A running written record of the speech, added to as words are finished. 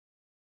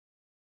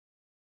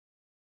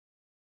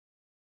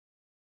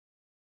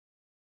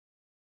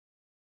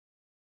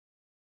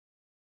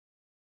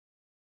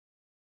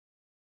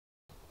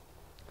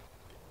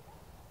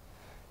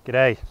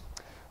G'day,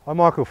 I'm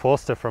Michael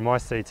Forster from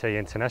ICT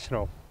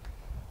International.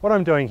 What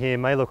I'm doing here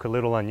may look a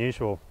little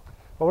unusual,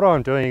 but what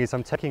I'm doing is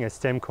I'm taking a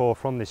stem core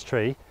from this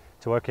tree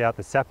to work out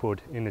the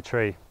sapwood in the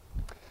tree.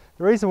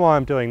 The reason why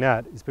I'm doing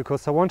that is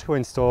because I want to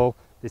install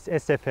this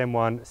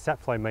SFM1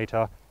 sap flow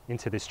meter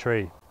into this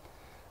tree.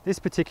 This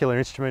particular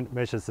instrument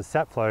measures the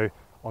sap flow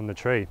on the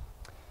tree.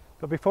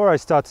 But before I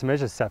start to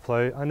measure sap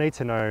flow, I need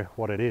to know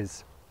what it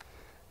is.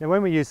 Now,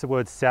 when we use the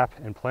words sap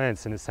and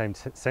plants in the same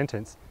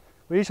sentence,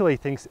 we usually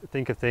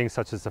think of things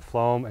such as the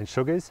phloem and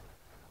sugars,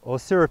 or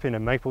syrup in a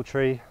maple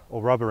tree,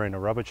 or rubber in a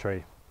rubber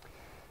tree.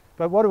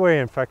 But what we're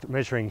in fact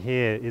measuring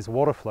here is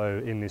water flow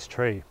in this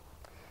tree.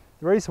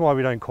 The reason why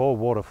we don't call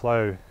water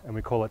flow and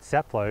we call it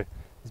sap flow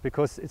is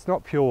because it's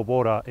not pure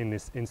water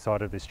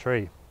inside of this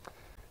tree.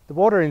 The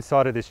water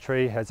inside of this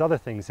tree has other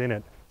things in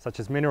it, such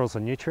as minerals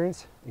and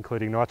nutrients,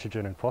 including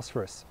nitrogen and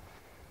phosphorus.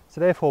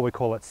 So therefore we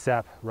call it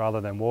sap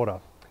rather than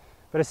water.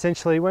 But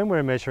essentially, when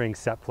we're measuring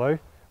sap flow,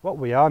 what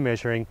we are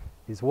measuring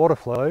is water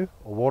flow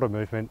or water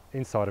movement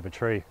inside of a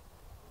tree.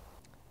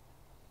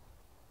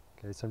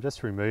 Okay, so I'm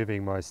just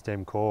removing my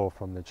stem core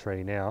from the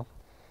tree now,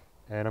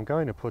 and I'm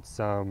going to put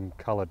some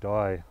colour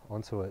dye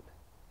onto it.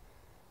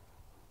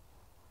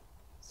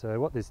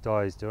 So what this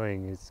dye is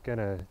doing is going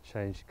to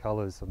change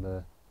colours on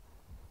the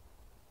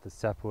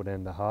sapwood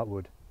and the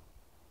heartwood.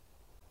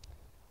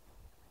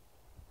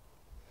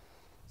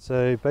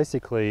 So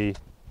basically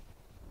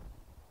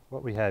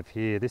what we have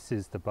here, this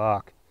is the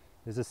bark.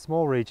 There's a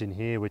small region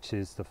here which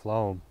is the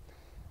phloem.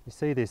 You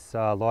see this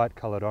light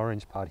coloured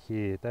orange part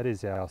here, that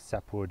is our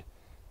sapwood,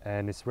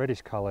 and this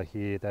reddish colour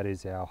here, that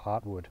is our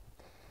heartwood.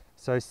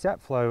 So sap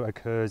flow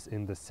occurs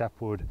in the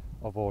sapwood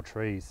of all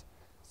trees.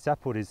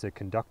 Sapwood is a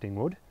conducting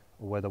wood,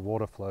 or where the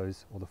water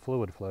flows or the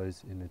fluid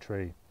flows in the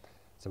tree.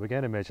 So we're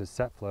going to measure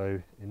sap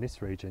flow in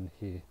this region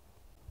here.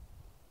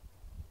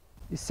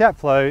 This sap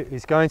flow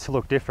is going to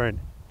look different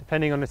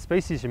depending on the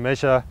species you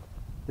measure,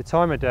 the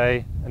time of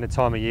day and the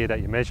time of year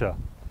that you measure.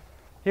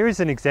 Here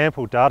is an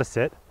example data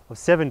set of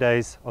 7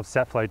 days of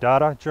sap flow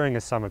data during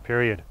a summer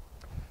period.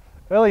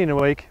 Early in the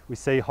week we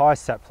see high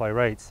sap flow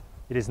rates.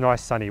 It is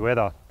nice sunny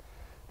weather.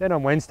 Then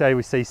on Wednesday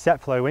we see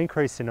sap flow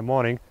increase in the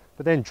morning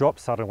but then drop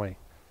suddenly.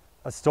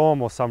 A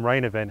storm or some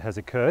rain event has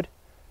occurred.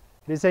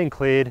 It is then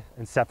cleared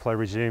and sap flow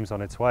resumes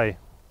on its way.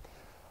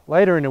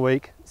 Later in the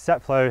week,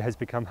 sap flow has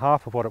become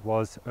half of what it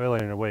was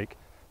earlier in the week.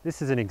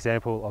 This is an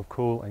example of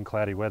cool and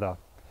cloudy weather.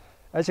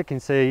 As you can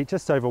see,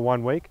 just over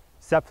 1 week,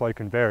 sap flow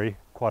can vary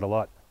quite a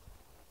lot.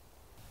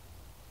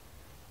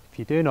 If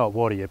you do not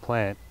water your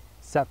plant,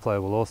 sap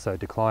flow will also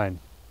decline.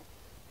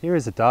 Here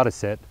is a data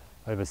set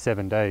over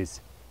 7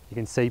 days. You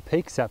can see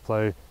peak sap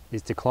flow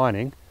is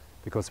declining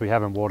because we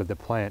haven't watered the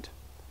plant.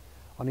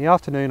 On the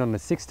afternoon on the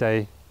 6th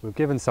day, we've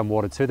given some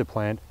water to the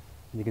plant,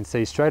 and you can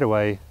see straight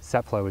away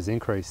sap flow has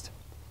increased.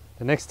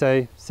 The next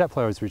day, sap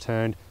flow has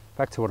returned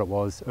back to what it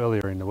was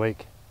earlier in the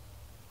week.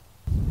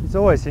 It's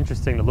always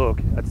interesting to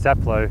look at sap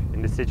flow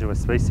in deciduous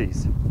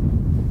species.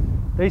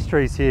 These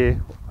trees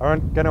here are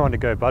going to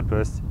undergo bud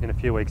bursts in a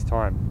few weeks'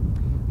 time,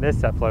 and their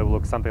sap flow will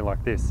look something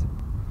like this.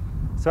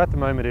 So at the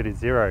moment it is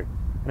 0,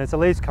 and as the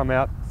leaves come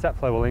out, sap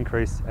flow will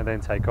increase and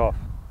then take off.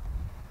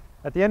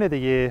 At the end of the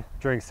year,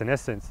 during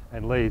senescence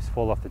and leaves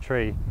fall off the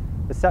tree,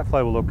 the sap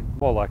flow will look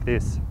more like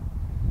this.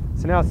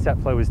 So now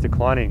sap flow is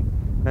declining,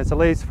 and as the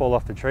leaves fall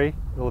off the tree,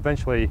 it will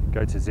eventually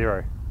go to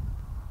 0.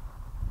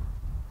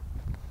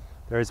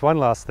 There is one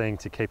last thing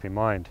to keep in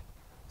mind.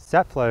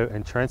 Sap flow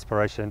and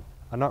transpiration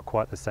are not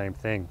quite the same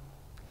thing.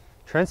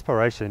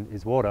 Transpiration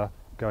is water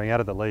going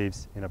out of the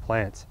leaves in a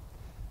plant.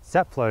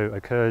 Sap flow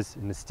occurs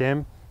in the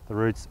stem, the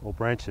roots or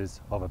branches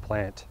of a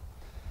plant.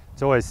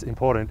 It's always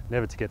important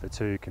never to get the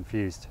two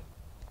confused.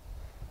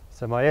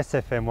 So my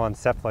SFM1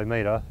 sap flow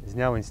meter is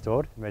now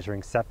installed,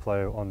 measuring sap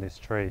flow on this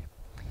tree.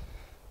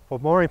 For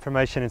more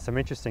information and some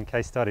interesting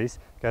case studies,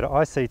 go to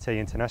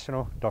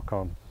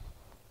ictinternational.com.